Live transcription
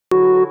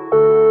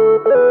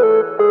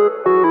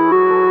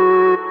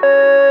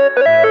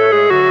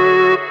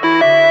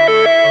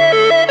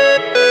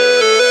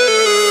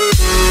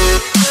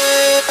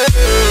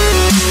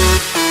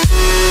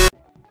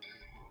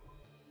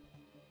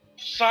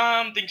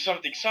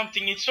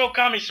something, it's so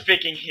Okami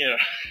speaking here.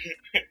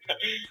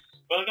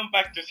 Welcome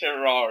back to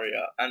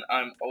Terraria, and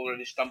I'm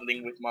already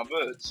stumbling with my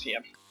words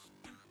here.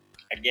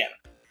 Again.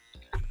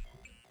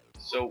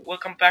 So,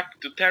 welcome back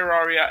to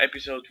Terraria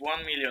episode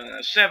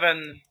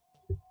 1,000,007.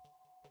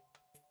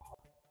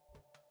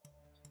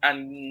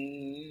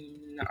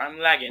 And I'm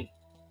lagging.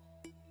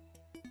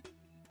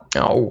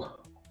 Oh.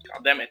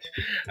 God damn it.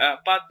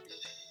 But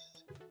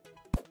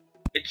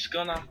it's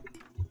gonna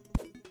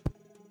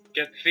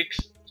get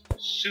fixed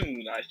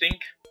soon, I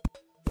think.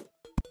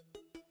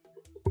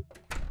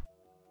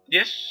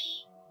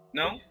 Yes?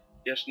 No?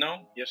 Yes,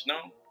 no? Yes,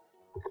 no?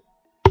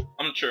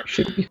 I'm not sure.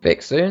 Should be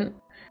fixed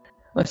soon.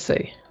 Let's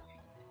see.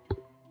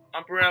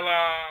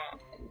 Umbrella.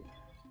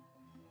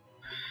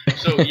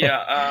 So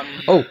yeah.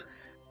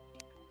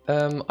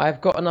 I've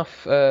got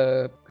enough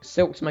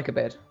silk to make a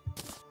bed.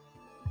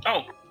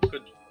 Oh,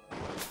 good.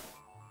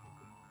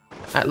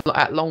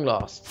 At long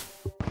last.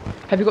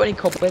 Have you got any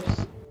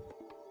cobwebs?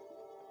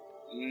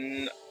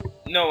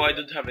 No, I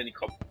don't have any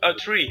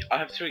three. I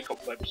have 3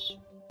 cobwebs.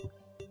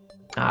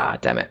 Ah,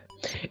 damn it!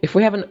 If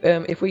we haven't,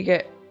 if we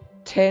get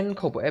 10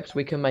 cobwebs,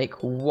 we can make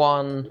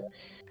one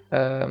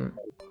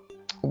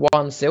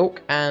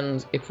silk,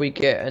 and if we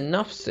get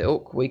enough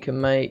silk, we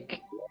can make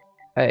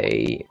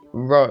a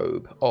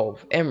robe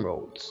of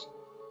emeralds.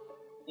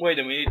 Wait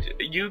a minute.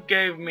 You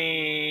gave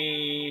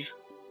me.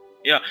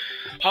 Yeah.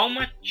 How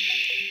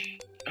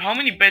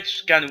many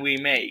beds can we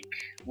make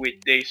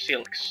with the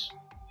silks?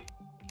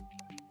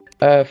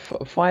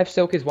 5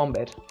 silk is 1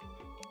 bed.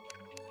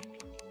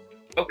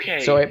 Okay.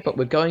 Sorry, but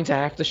we're going to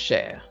have to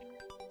share.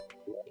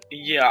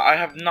 Yeah, I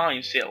have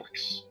 9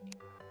 silks.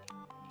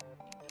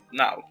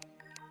 Now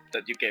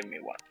that you gave me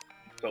one,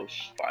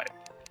 those 5.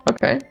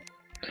 Okay.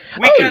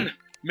 We can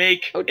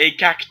make a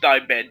cacti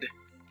bed.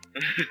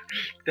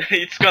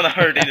 It's gonna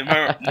hurt in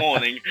the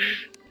morning.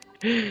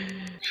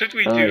 Should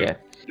we do it?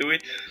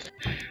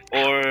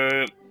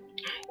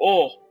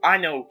 Or I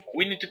know.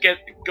 We need to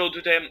go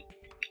to the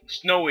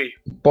snowy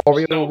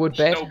boreal wood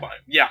bed.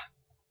 Yeah.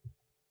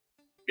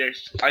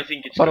 Yes, I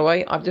think it's. By the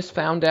way, I've just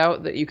found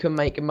out that you can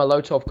make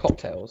Molotov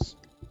cocktails.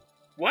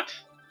 What?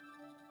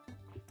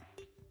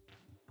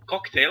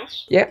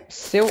 Cocktails? Yep,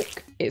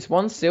 silk. It's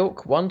 1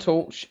 silk, 1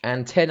 torch,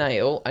 and 10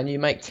 ale, and you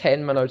make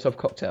 10 Molotov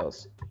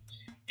cocktails.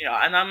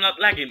 Yeah, and I'm not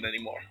lagging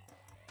anymore.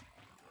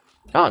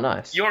 Oh,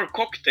 nice. Your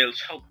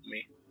cocktails helped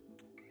me.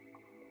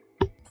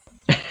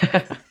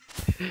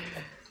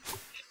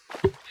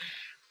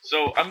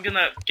 So I'm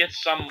gonna get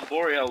some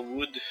boreal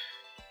wood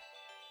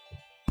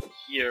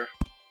here.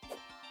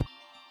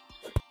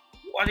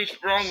 What is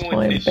wrong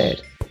with this?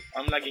 Bed.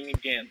 I'm lagging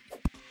again.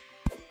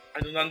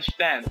 I don't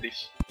understand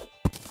this.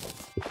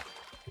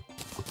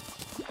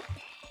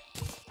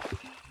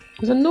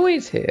 There's a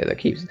noise here that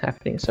keeps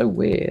happening. It's so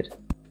weird.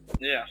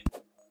 Yeah.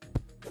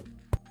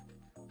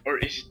 Or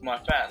is it my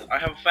fan? I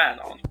have a fan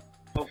on.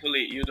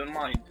 Hopefully you don't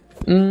mind.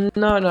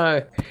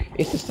 No.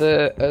 It's just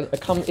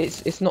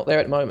it's not there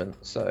at the moment,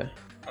 so.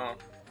 Oh.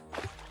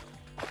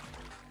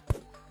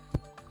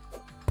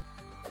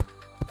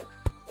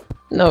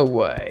 No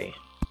way.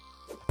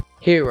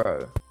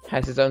 Hero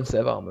has his own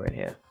set of armor in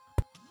here.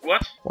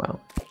 What?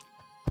 Wow.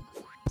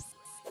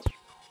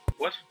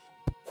 What?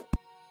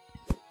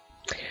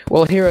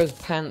 Well, Hero's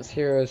pants,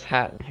 Hero's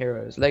hat, and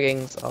Hero's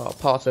leggings are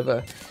part of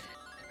a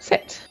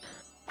set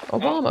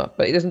of armor,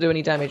 but it doesn't do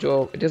any damage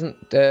or it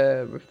doesn't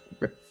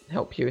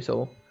help you at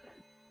all.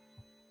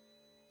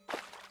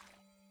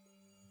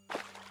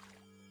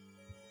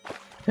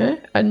 Huh?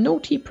 A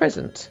naughty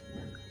present.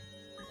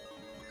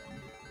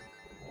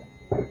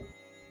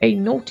 A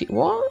naughty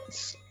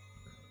what?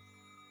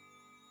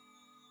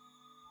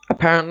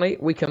 Apparently,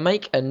 we can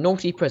make a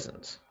naughty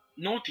present.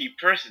 Naughty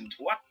present?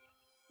 What?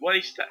 What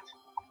is that?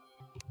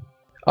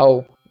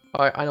 Oh,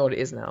 I know what it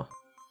is now.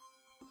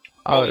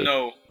 Oh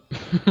no.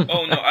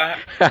 Oh no, I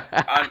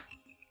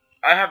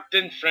have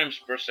 10 frames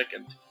per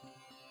second.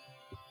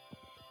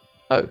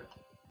 Oh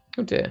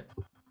dear.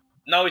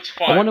 No, it's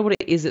fine. I wonder what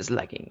it is that's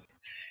lagging.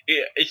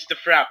 Yeah, it's the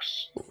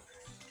Fraps.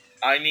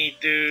 I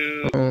need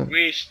to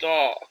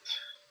restart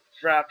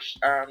Fraps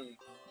and.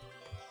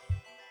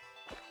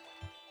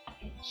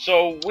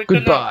 So we're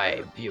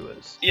Goodbye,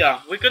 viewers.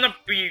 Yeah, we're gonna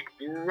be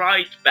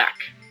right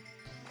back.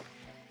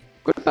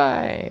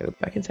 Goodbye. We're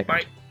back in a second.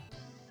 Bye.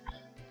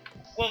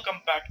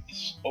 Welcome back. This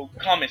is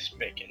Okami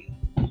speaking.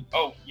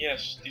 Oh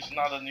yes, this is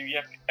not a new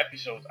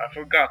episode. I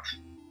forgot.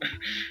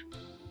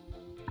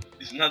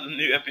 This is not a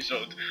new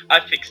episode.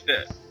 I fixed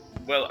it.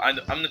 Well,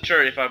 I'm not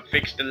sure if I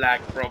fixed the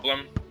lag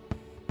problem,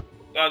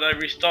 but I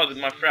restarted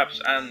my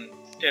Fraps and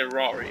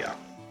Terraria.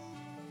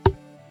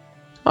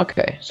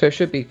 Okay, so it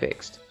should be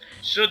fixed.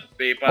 Should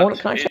be, but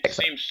it check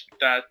seems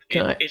that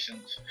it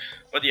isn't.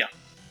 But yeah,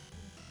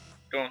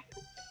 go on.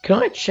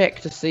 Can I check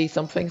to see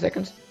something?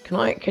 Seconds.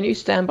 Can you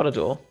stand by the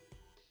door?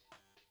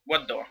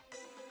 What door?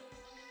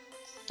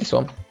 This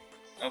one.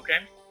 Okay.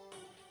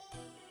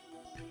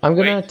 I'm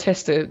gonna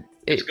test it.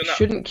 It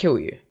shouldn't kill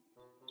you.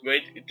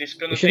 Wait, it is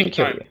gonna take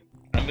time.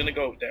 I'm gonna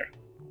go there.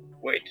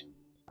 Wait.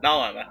 Now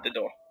I'm at the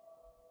door.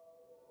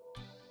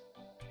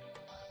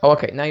 Oh,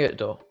 okay, now you're at the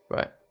door.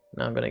 Right.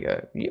 Now I'm gonna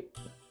go. Yep.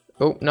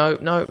 Oh, no,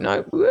 no,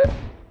 no.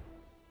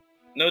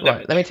 No damage.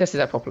 Right, let me test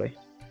it out properly.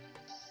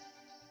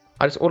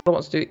 All I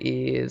want to do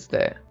is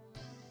there.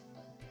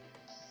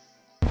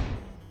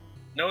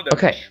 No damage.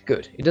 Okay,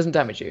 good. It doesn't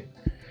damage you.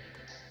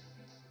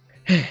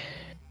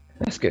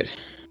 That's good.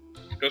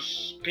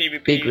 Because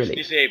PvP Big is relief.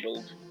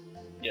 disabled.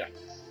 Yeah.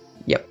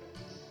 Yep.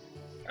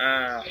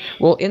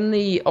 Well, in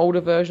the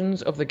older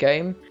versions of the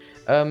game,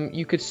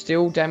 you could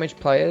still damage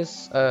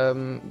players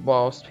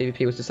whilst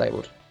PvP was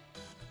disabled.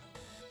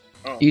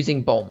 Oh.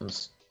 Using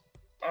bombs.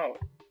 Oh.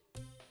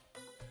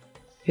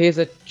 Here's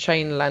a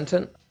chain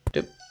lantern.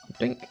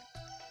 Dink.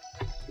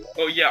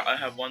 Oh yeah, I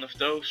have one of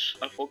those.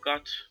 I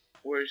forgot.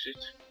 Where is it?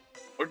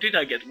 Or did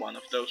I get one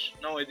of those?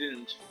 No, I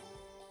didn't.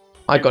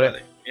 I got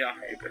it. Yeah,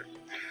 you got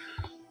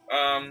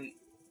it.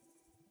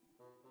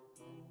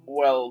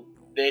 Well,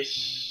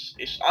 this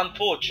is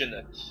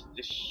unfortunate.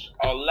 This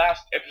our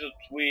last episode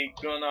we're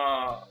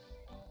gonna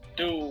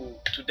do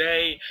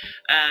today,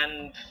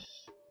 and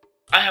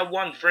I have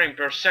 1 frame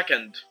per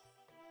second.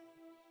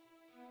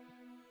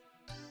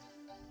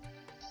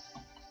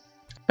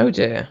 Oh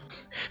dear.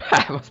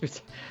 Must be.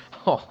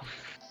 Oh.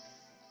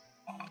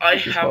 I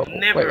have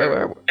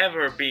never wait.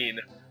 ever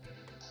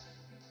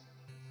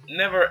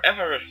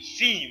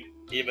seen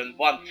even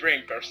 1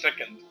 frame per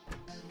second.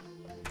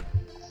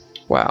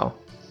 Wow.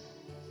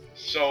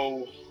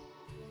 So,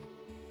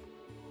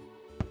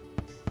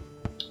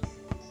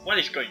 what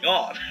is going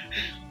on?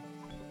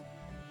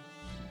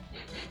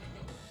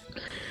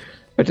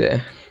 Oh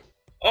dear.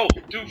 Oh,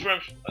 2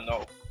 frames.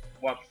 No,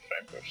 1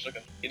 frame per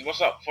second. It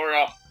was up for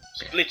a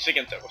split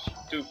second. There was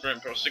 2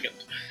 frames per second.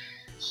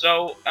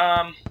 So,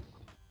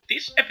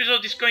 this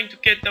episode is going to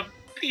get a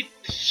bit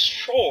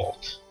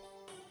short,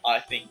 I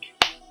think.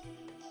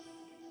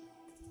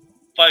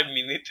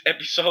 5-minute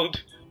episode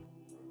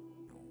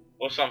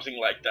or something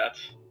like that.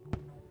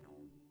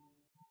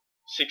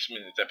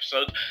 6-minute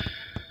episode.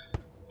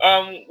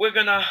 We're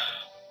gonna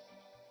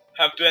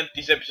have to end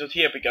this episode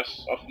here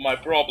because of my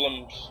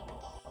problems.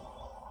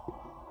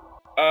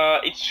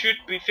 It should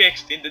be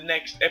fixed in the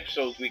next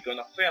episode we're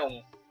gonna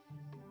film.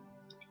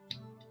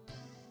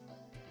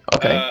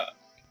 Okay.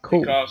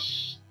 Cool.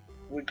 Because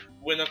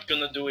we're not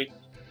gonna do it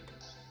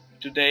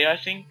today, I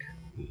think.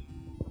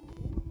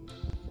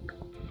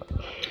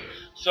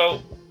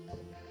 So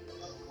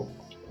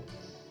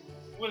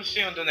we'll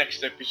see on the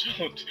next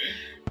episode.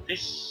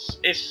 This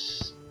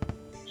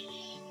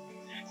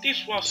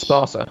was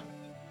Sparta.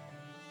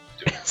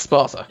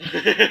 Sparta.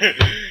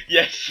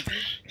 Yes,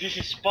 this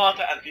is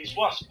Sparta and this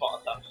was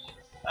Sparta.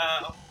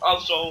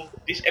 Also,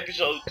 this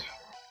episode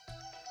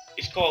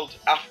is called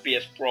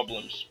FPS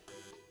Problems.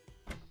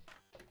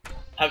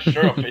 Have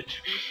sure of it,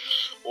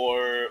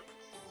 or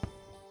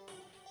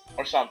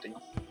something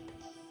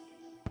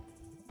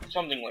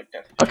like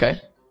that. Okay.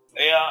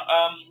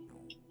 Yeah.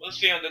 We'll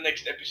see on the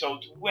next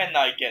episode when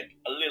I get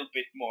a little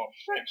bit more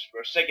frames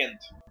per second.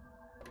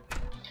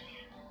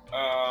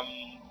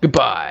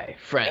 Goodbye,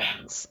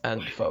 friends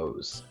and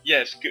foes.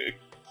 Yes, good.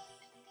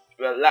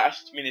 Well,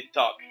 last minute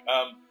talk.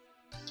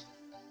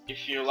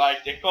 If you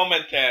like the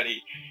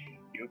commentary,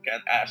 you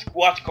can ask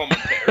what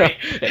commentary.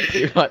 If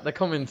you like the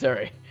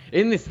commentary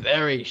in this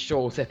very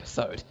short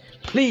episode,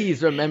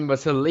 please remember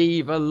to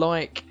leave a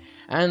like,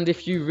 and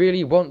if you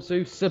really want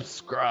to,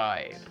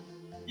 subscribe.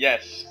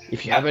 Yes.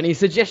 If you have any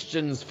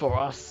suggestions for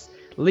us,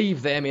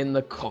 leave them in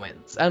the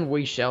comments, and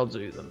we shall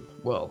do them.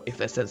 Well, if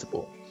they're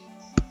sensible.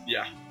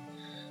 Yeah.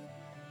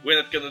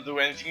 We're not gonna do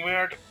anything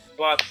weird,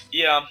 but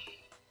yeah.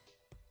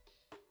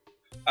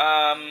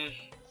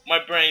 My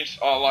brains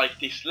are like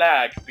this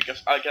lag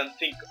because I can't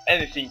think of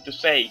anything to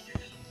say.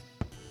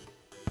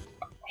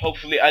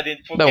 Hopefully I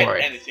didn't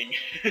forget anything.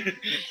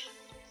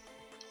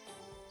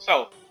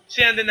 So,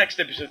 see you in the next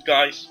episode,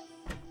 guys.